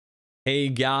Hey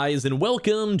guys, and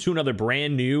welcome to another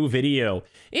brand new video.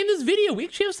 In this video, we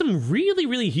actually have some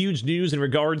really huge news in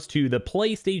regards to the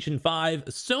PlayStation 5,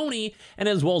 Sony, and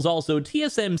as well as also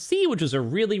TSMC, which is a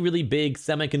really big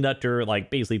semiconductor, like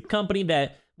basically company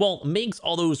that, well, makes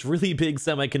all those really big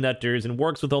semiconductors and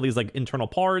works with all these like internal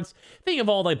parts. Think of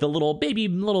all like the little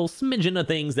smidgen of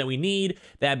things that we need,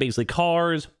 that basically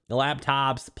cars,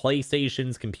 laptops,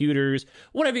 PlayStations, computers,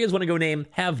 whatever you guys want to go name,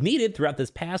 have needed throughout this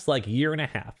past like year and a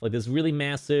half. Like this really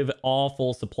massive,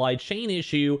 awful supply chain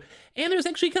issue. And there's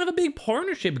actually kind of a big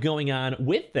partnership going on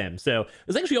with them. So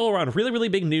there's actually all around really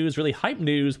big news, really hype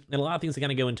news, and a lot of things to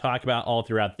kind of go and talk about all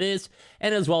throughout this.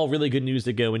 And as well, really good news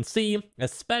to go and see,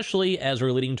 especially as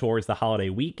we're leading towards the holiday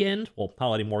weekend. Well,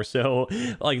 holiday more so,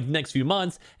 like next few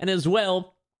months. And as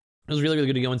well, it was really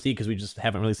good to go and see because we just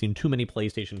haven't really seen too many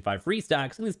PlayStation 5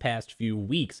 restocks in these past few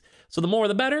weeks. So the more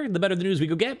the better the news we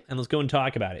go get, and let's go and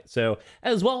talk about it. So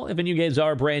as well, if any of you guys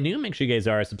are brand new, make sure you guys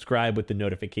are subscribed with the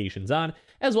notifications on,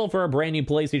 as well for our brand new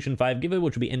PlayStation 5 giveaway,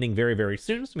 which will be ending very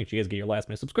soon. So make sure you guys get your last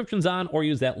minute subscriptions on, or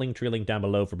use that link down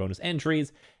below for bonus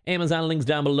entries. Amazon links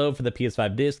down below for the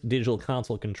PS5 digital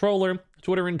console controller,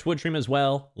 Twitter and Twitch stream as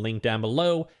well, link down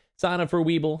below. Sign up for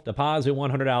Weeble, deposit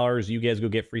 $100, you guys go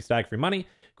get free stock, free money.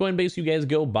 Go ahead and base you guys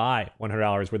go buy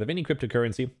 $100 worth of any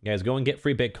cryptocurrency. You guys go and get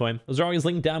free Bitcoin. Those are always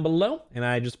linked down below. And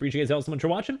I just appreciate you guys all so much for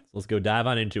watching. So let's go dive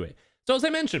on into it. So as I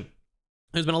mentioned,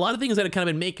 there's been a lot of things that have kind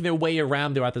of been making their way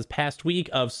around throughout this past week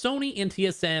of Sony and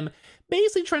TSM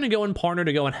basically trying to go and partner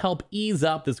to go and help ease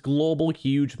up this global,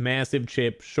 huge, massive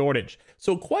chip shortage.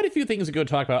 So quite a few things to go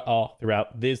talk about all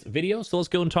throughout this video. So let's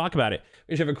go and talk about it.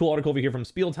 We just have a cool article over here from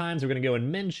Spiel Times. We're going to go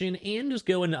and mention and just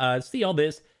go and see all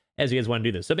this as you guys want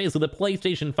to do this. So basically the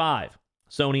PlayStation 5,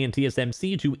 Sony and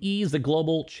TSMC to ease the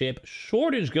global chip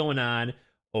shortage going on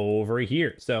over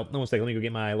here. So one second, let me go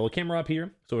get my little camera up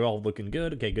here. So we're all looking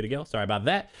good. Okay, good to go. Sorry about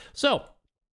that. So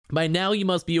by now you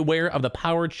must be aware of the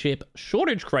power chip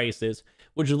shortage crisis,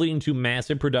 which is leading to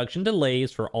massive production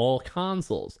delays for all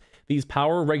consoles. These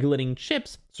power regulating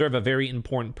chips serve a very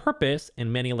important purpose,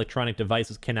 and many electronic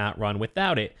devices cannot run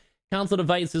without it. Console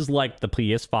devices like the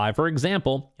PS5, for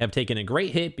example, have taken a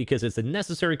great hit because it's a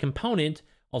necessary component.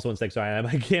 Also, one sec, sorry,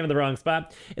 I came in the wrong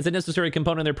spot. It's a necessary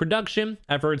component of their production.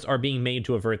 Efforts are being made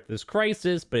to avert this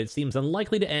crisis, but it seems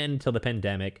unlikely to end until the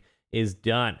pandemic is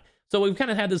done. So we've kind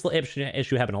of had this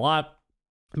issue happen a lot.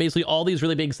 Basically, all these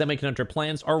really big semiconductor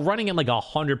plants are running at like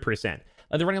 100%. Like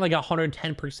they're running like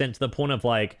 110% to the point of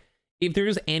like, if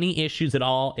there's any issues at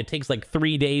all, it takes like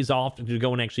 3 days off to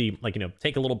go and actually like,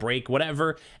 take a little break,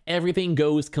 whatever. Everything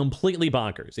goes completely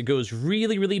bonkers. It goes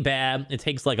really bad. It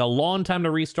takes like a long time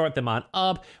to restart them on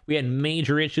up. We had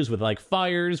major issues with like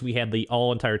fires. We had the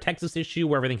entire Texas issue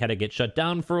where everything had to get shut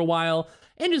down for a while.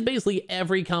 And just basically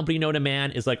every company known to man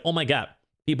is like, oh my God,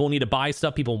 people need to buy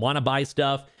stuff. People want to buy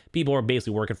stuff. People are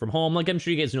basically working from home. Like, I'm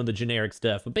sure you guys know the generic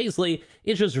stuff, but basically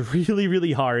it's just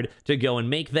really hard to go and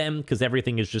make them because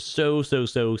everything is just so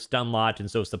stun locked and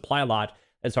so supply locked.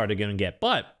 It's hard to go and get.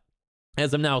 But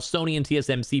as of now, Sony and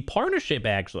TSMC partnership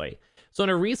actually. So in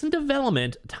a recent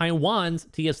development, Taiwan's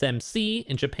TSMC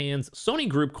and Japan's Sony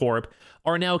Group Corp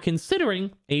are now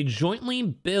considering jointly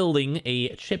building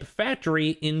a chip factory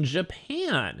in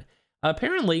Japan.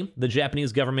 Apparently, the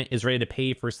Japanese government is ready to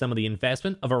pay for some of the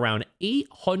investment of around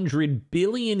 800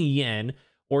 billion yen,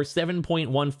 or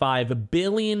 $7.15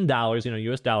 billion,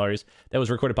 US dollars, that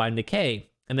was recorded by Nikkei.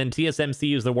 And then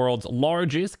TSMC is the world's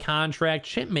largest contract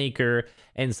chip maker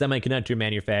and semiconductor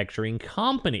manufacturing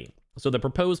company. So the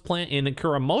proposed plant in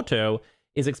Kumamoto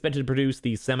is expected to produce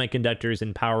the semiconductors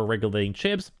and power regulating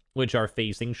chips, which are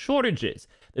facing shortages.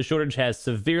 The shortage has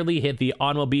severely hit the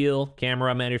automobile,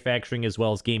 camera manufacturing, as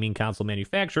well as gaming console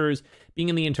manufacturers. Being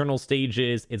in the internal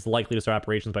stages, it's likely to start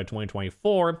operations by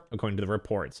 2024, according to the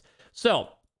reports. So,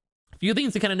 a few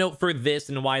things to kind of note for this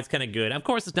and why it's kind of good. Of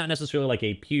course, it's not necessarily like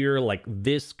a pure, like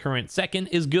this current second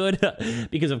is good,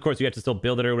 because of course you have to still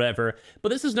build it or whatever. But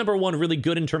this is number one, really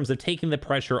good in terms of taking the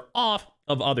pressure off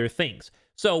of other things.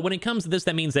 So when it comes to this,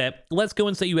 that means that let's go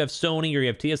and say you have Sony or you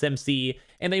have TSMC,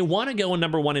 and they want to go and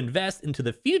number one, invest into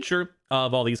the future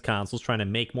of all these consoles, trying to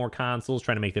make more consoles,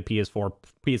 trying to make the PS4,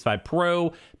 PS5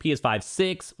 Pro, PS5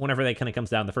 6, whenever that kind of comes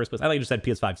down in the first place. I like you just said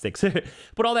PS5 6.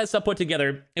 But all that stuff put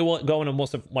together, it will go and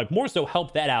almost like more so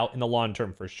help that out in the long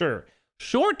term for sure.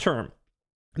 Short term,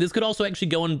 This could also actually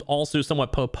go and also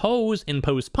somewhat propose and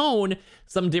postpone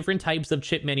some different types of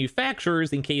chip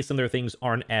manufacturers in case some of their things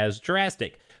aren't as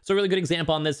drastic. So a really good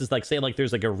example on this is like, say like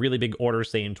there's like a really big order,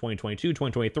 say in 2022,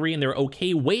 2023, and they're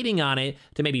okay waiting on it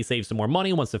to maybe save some more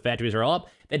money once the factories are up.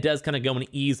 That does kind of go and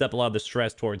ease up a lot of the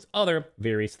stress towards other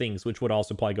various things, which would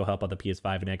also probably go help out the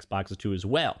PS5 and Xboxes too as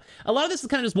well. A lot of this is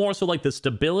kind of just more so like the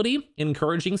stability,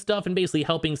 encouraging stuff, and basically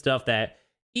helping stuff that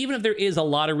even if there is a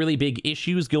lot of really big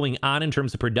issues going on in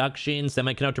terms of production,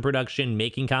 semiconductor production,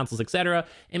 making consoles, etc.,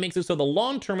 it makes it so the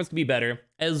long term is going to be better,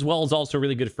 as well as also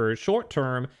really good for short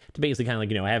term to basically kind of like,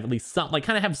 you know, have at least some, like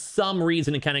kind of have some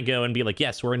reason to kind of go and be like,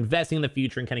 yes, we're investing in the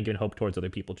future and kind of giving hope towards other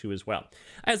people too as well.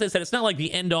 As I said, it's not like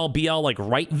the end all be all like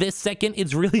right this second.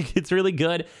 It's really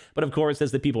good. But of course,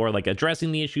 as the people are like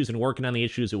addressing the issues and working on the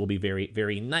issues, it will be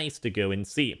very nice to go and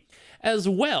see as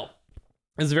well.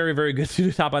 It's very good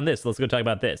to top on this. Let's go talk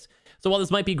about this. So while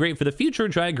this might be great for the future,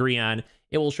 which I agree on,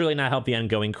 it will surely not help the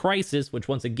ongoing crisis, which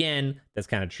once again, that's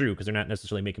kind of true because they're not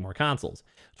necessarily making more consoles.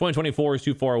 2024 is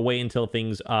too far away until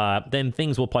then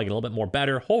things will probably get a little bit more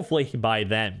better, hopefully by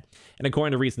then. And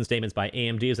according to recent statements by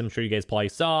AMD, as I'm sure you guys probably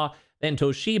saw, then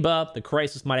Toshiba, the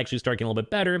crisis might actually start getting a little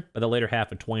bit better by the later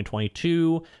half of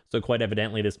 2022. So quite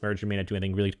evidently, this merger may not do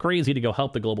anything really crazy to go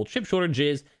help the global chip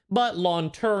shortages, but long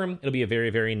term, it'll be a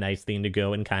very nice thing to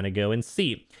go and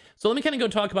see. So let me kind of go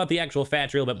talk about the actual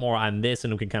factory a little bit more on this,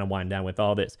 and we can kind of wind down with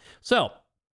all this. So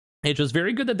it's just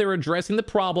very good that they're addressing the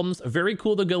problems. Very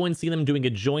cool to go and see them doing a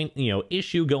joint, you know,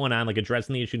 issue going on, like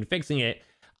addressing the issue and fixing it.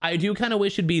 I do kind of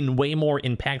wish it'd be way more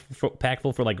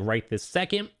impactful for like right this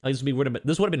second. Like this would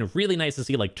have been really nice to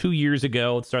see like 2 years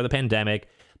ago at the start of the pandemic.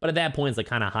 But at that point, it's like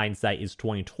kind of hindsight is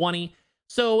 2020.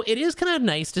 So it is kind of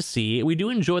nice to see. We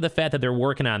do enjoy the fact that they're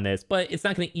working on this, but it's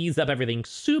not going to ease up everything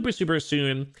super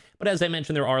soon. But as I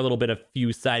mentioned, there are a little bit of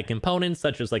few side components,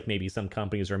 such as like maybe some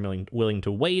companies are willing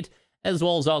to wait, as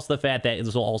well as also the fact that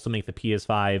this will also make the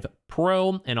PS5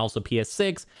 Pro and also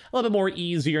PS6 a little bit more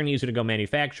easier and easier to go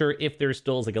manufacture if there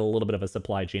still is like a little bit of a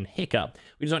supply chain hiccup.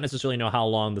 We just don't necessarily know how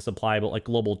long the supply, but like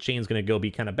global chain is going to go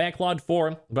be kind of backlogged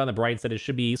for. But on the bright side, it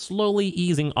should be slowly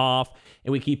easing off,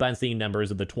 and we keep on seeing numbers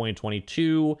of the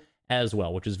 2022 as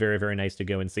well, which is very nice to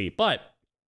go and see. But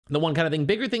the one kind of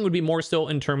bigger thing would be more so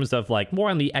in terms of like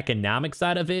more on the economic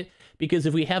side of it, because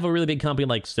if we have a really big company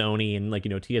like Sony and like, you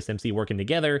know, TSMC working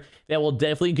together, that will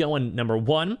definitely go and number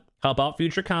one, help out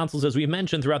future consoles, as we've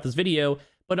mentioned throughout this video,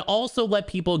 but also let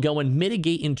people go and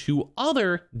mitigate into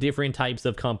other different types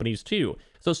of companies too.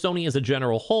 So Sony as a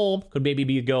general whole could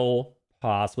maybe go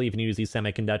possibly even use these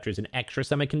semiconductors and extra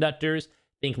semiconductors.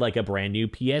 Think like a brand new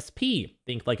PSP,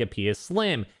 think like a PS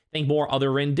Slim, think more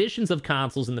other renditions of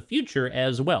consoles in the future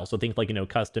as well. So think like, you know,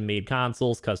 custom made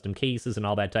consoles, custom cases, and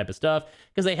all that type of stuff,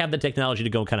 because they have the technology to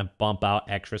go and kind of bump out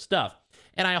extra stuff.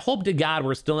 And I hope to God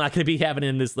we're still not going to be having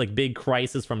in this like big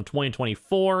crisis from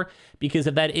 2024, because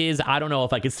if that is, I don't know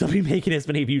if I could still be making as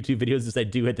many YouTube videos as I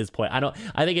do at this point.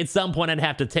 I think at some point I'd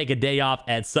have to take a day off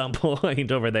at some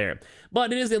point over there.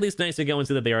 But it is at least nice to go and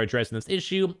see that they are addressing this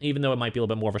issue, even though it might be a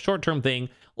little bit more of a short-term thing.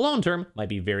 Long-term might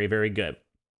be very good.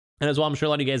 And as well, I'm sure a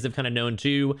lot of you guys have kind of known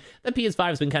too, the PS5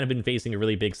 has been facing a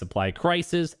really big supply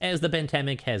crisis as the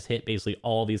pandemic has hit basically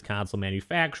all these console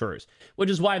manufacturers, which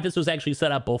is why if this was actually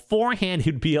set up beforehand,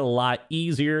 it'd be a lot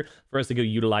easier for us to go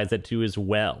utilize that too as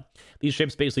well. These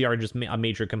chips basically are just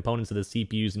major components of the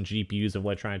CPUs and GPUs of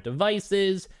electronic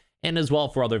devices, and as well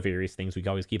for other various things we can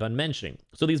always keep on mentioning.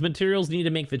 So these materials need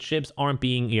to make the chips aren't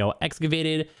being, you know,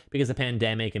 excavated because of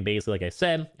pandemic, and basically, like I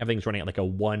said, everything's running at like a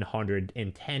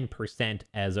 110%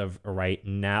 as of right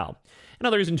now.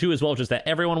 Another reason too as well is just that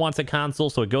everyone wants a console,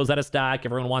 so it goes out of stock.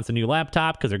 Everyone wants a new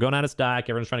laptop because they're going out of stock.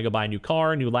 Everyone's trying to go buy a new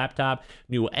car, new laptop,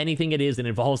 new anything it is that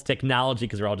involves technology,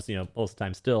 because they're all just, you know, most of the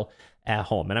time still at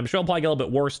home. And I'm sure it'll probably get a little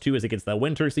bit worse too as it gets the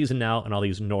winter season now in all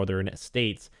these northern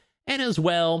states. And as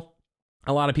well,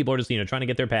 a lot of people are just, you know, trying to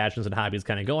get their passions and hobbies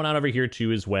kind of going on over here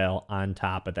too as well on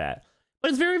top of that.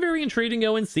 But it's very intriguing to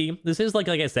go and see. This is like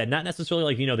I said, not necessarily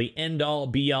like, you know, the end all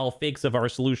be all fix of our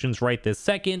solutions right this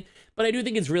second, but I do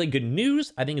think it's really good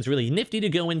news. I think it's really nifty to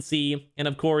go and see. And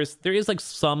of course, there is like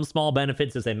some small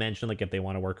benefits, as I mentioned, like if they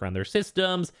want to work around their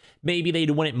systems, maybe they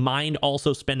wouldn't mind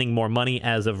also spending more money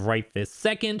as of right this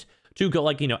second to go,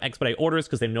 like, you know, expedite orders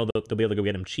because they know that they'll be able to go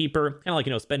get them cheaper. Kind of like,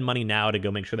 you know, spend money now to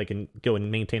go make sure they can go and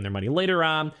maintain their money later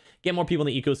on, get more people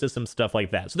in the ecosystem, stuff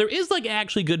like that. So there is like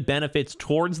actually good benefits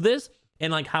towards this,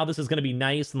 and like how this is going to be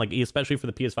nice, and like especially for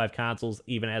the PS5 consoles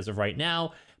even as of right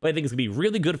now. but I think it's going to be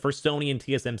really good for Sony and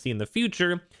TSMC in the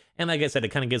future. And like I said, it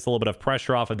kind of gets a little bit of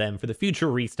pressure off of them for the future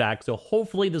restock. So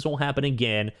hopefully this won't happen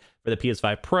again for the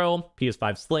PS5 Pro,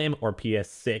 PS5 Slim, or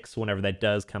PS6 whenever that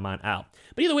does come on out.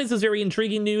 But either way, this is very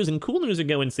intriguing news and cool news to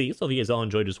go and see. So if you guys all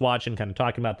enjoyed just watching, kind of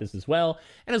talking about this as well.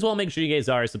 And as well, make sure you guys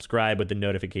are subscribed with the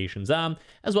notifications on.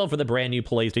 As well for the brand new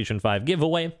PlayStation 5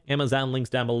 giveaway. Amazon links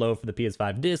down below for the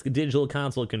PS5 disc, digital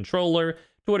console controller,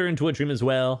 Twitter and Twitch stream as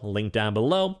well, link down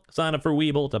below. Sign up for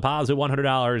Weeble, deposit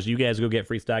 $100. You guys go get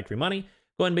free stock, free money.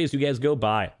 Go ahead and base, you guys go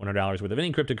buy $100 worth of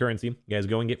any cryptocurrency. You guys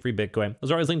go and get free Bitcoin.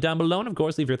 Those are always linked down below. And of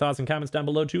course, leave your thoughts and comments down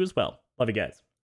below too as well. Love you guys.